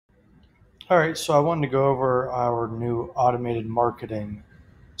All right, so I wanted to go over our new automated marketing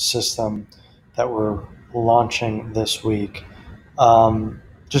system that we're launching this week.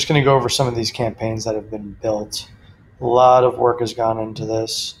 Just going to go over some of these campaigns that have been built. A lot of work has gone into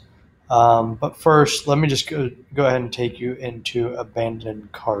this. But first, let me just go ahead and take you into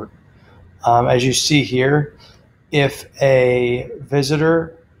abandoned cart. As you see here, if a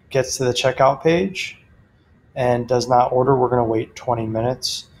visitor gets to the checkout page and does not order, we're going to wait 20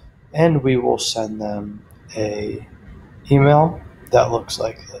 minutes and we will send them a email that looks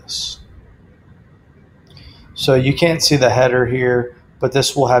like this. So you can't see the header here, but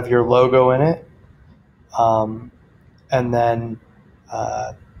this will have your logo in it. And then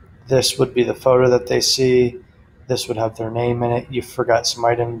this would be the photo that they see. This would have their name in it. You forgot some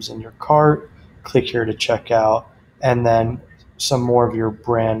items in your cart. Click here to check out, and then some more of your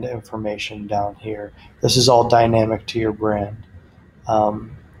brand information down here. This is all dynamic to your brand.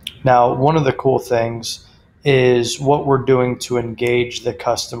 Now, one of the cool things is what we're doing to engage the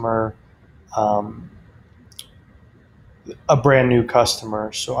customer, a brand new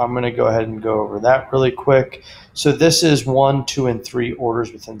customer. So I'm going to go ahead and go over that really quick. So this is 1, 2, and 3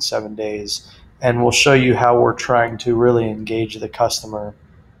 orders within 7 days. And we'll show you how we're trying to really engage the customer.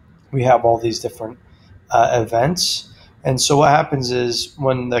 We have all these different events. And so what happens is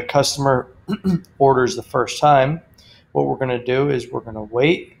when the customer orders the first time, what we're going to do is we're going to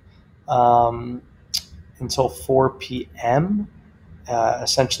wait until 4 p.m.,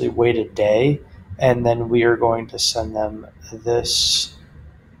 essentially wait a day, and then we are going to send them this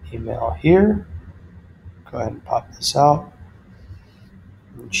email here. Go ahead and pop this out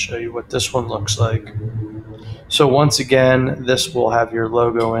and show you what this one looks like. So once again, this will have your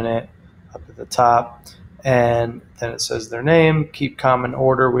logo in it up at the top, and then it says their name, keep common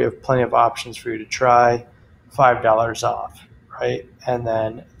order. We have plenty of options for you to try, $5 off, right? And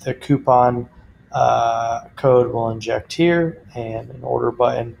then the coupon code will inject here and an order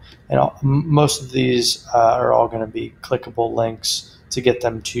button. And most of these are all going to be clickable links to get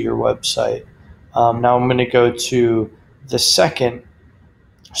them to your website. Now I'm going to go to the second.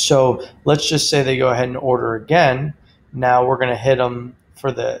 So let's just say they go ahead and order again. Now we're going to hit them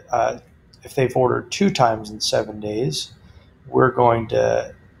for the, if they've ordered 2 times in 7 days, we're going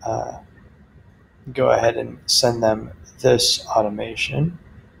to go ahead and send them this automation,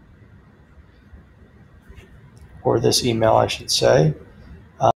 or this email, I should say.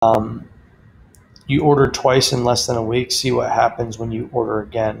 You ordered twice in less than a week. See what happens when you order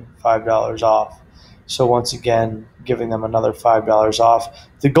again, $5 off. So once again, giving them another $5 off.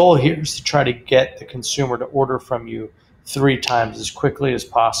 The goal here is to try to get the consumer to order from you 3 times as quickly as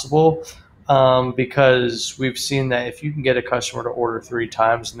possible, because we've seen that if you can get a customer to order 3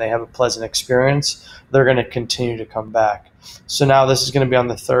 times and they have a pleasant experience, they're going to continue to come back. So now this is going to be on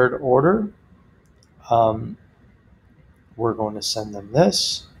the 3rd order. We're going to send them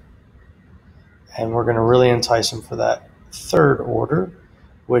this, and we're going to really entice them for that 3rd order,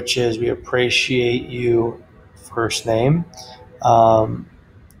 which is we appreciate you, first name, time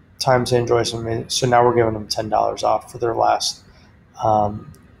to enjoy some. So now we're giving them $10 off for their last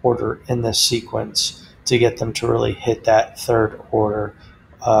order in this sequence to get them to really hit that 3rd order.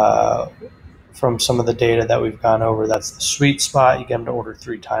 From some of the data that we've gone over, that's the sweet spot. You get them to order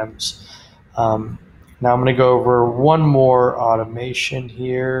 3 times. Now I'm going to go over one more automation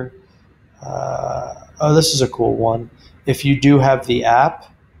here. Oh, this is a cool one. If you do have the app,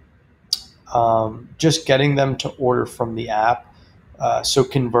 just getting them to order from the app, so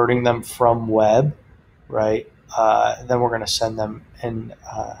converting them from web, right? Then we're going to send them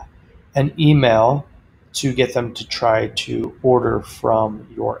an email to get them to try to order from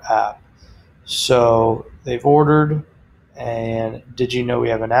your app. So they've ordered, and did you know we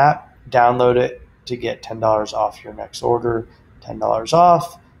have an app? Download it to get $10 off your next order, $10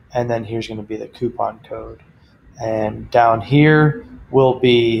 off, and then here's going to be the coupon code. And down here will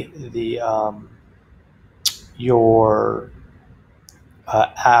be the your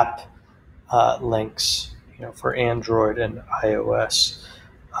app links, for Android and iOS.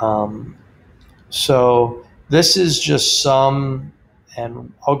 So this is just some,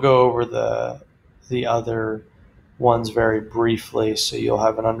 and I'll go over the other ones very briefly, so you'll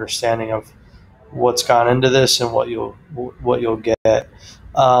have an understanding of what's gone into this and what you'll get.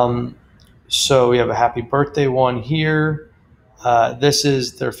 So we have a happy birthday one here. This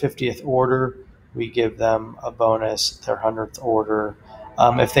is their 50th order. We give them a bonus, their 100th order.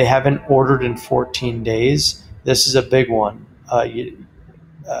 If they haven't ordered in 14 days, this is a big one. You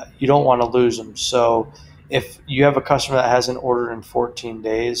don't want to lose them. So if you have a customer that hasn't ordered in 14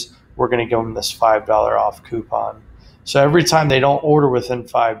 days, we're going to give them this $5 off coupon. So every time they don't order within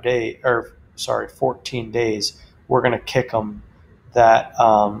 5 days, or 14 days, we're going to kick them that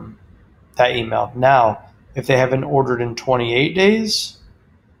that email. Now, if they haven't ordered in 28 days,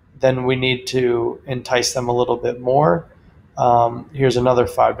 then we need to entice them a little bit more. Here's another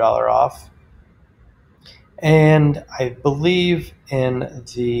 $5 off. And I believe in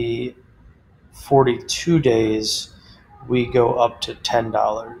the 42 days, we go up to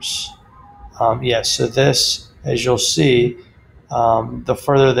 $10. So this, as you'll see, the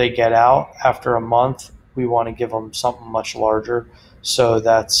further they get out after a month, we want to give them something much larger. So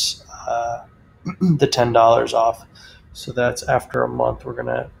that's the $10 off. So that's after a month. We're going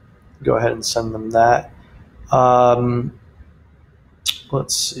to go ahead and send them that.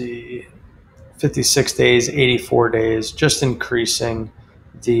 Let's see, 56 days, 84 days, just increasing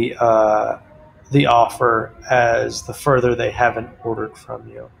the offer as the further they haven't ordered from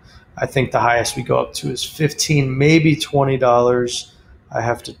you. I think the highest we go up to is $15, maybe $20. I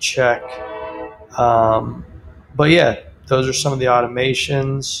have to check. But yeah, those are some of the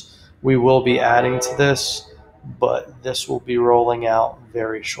automations. We will be adding to this, but this will be rolling out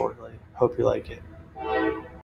very shortly. Hope you like it.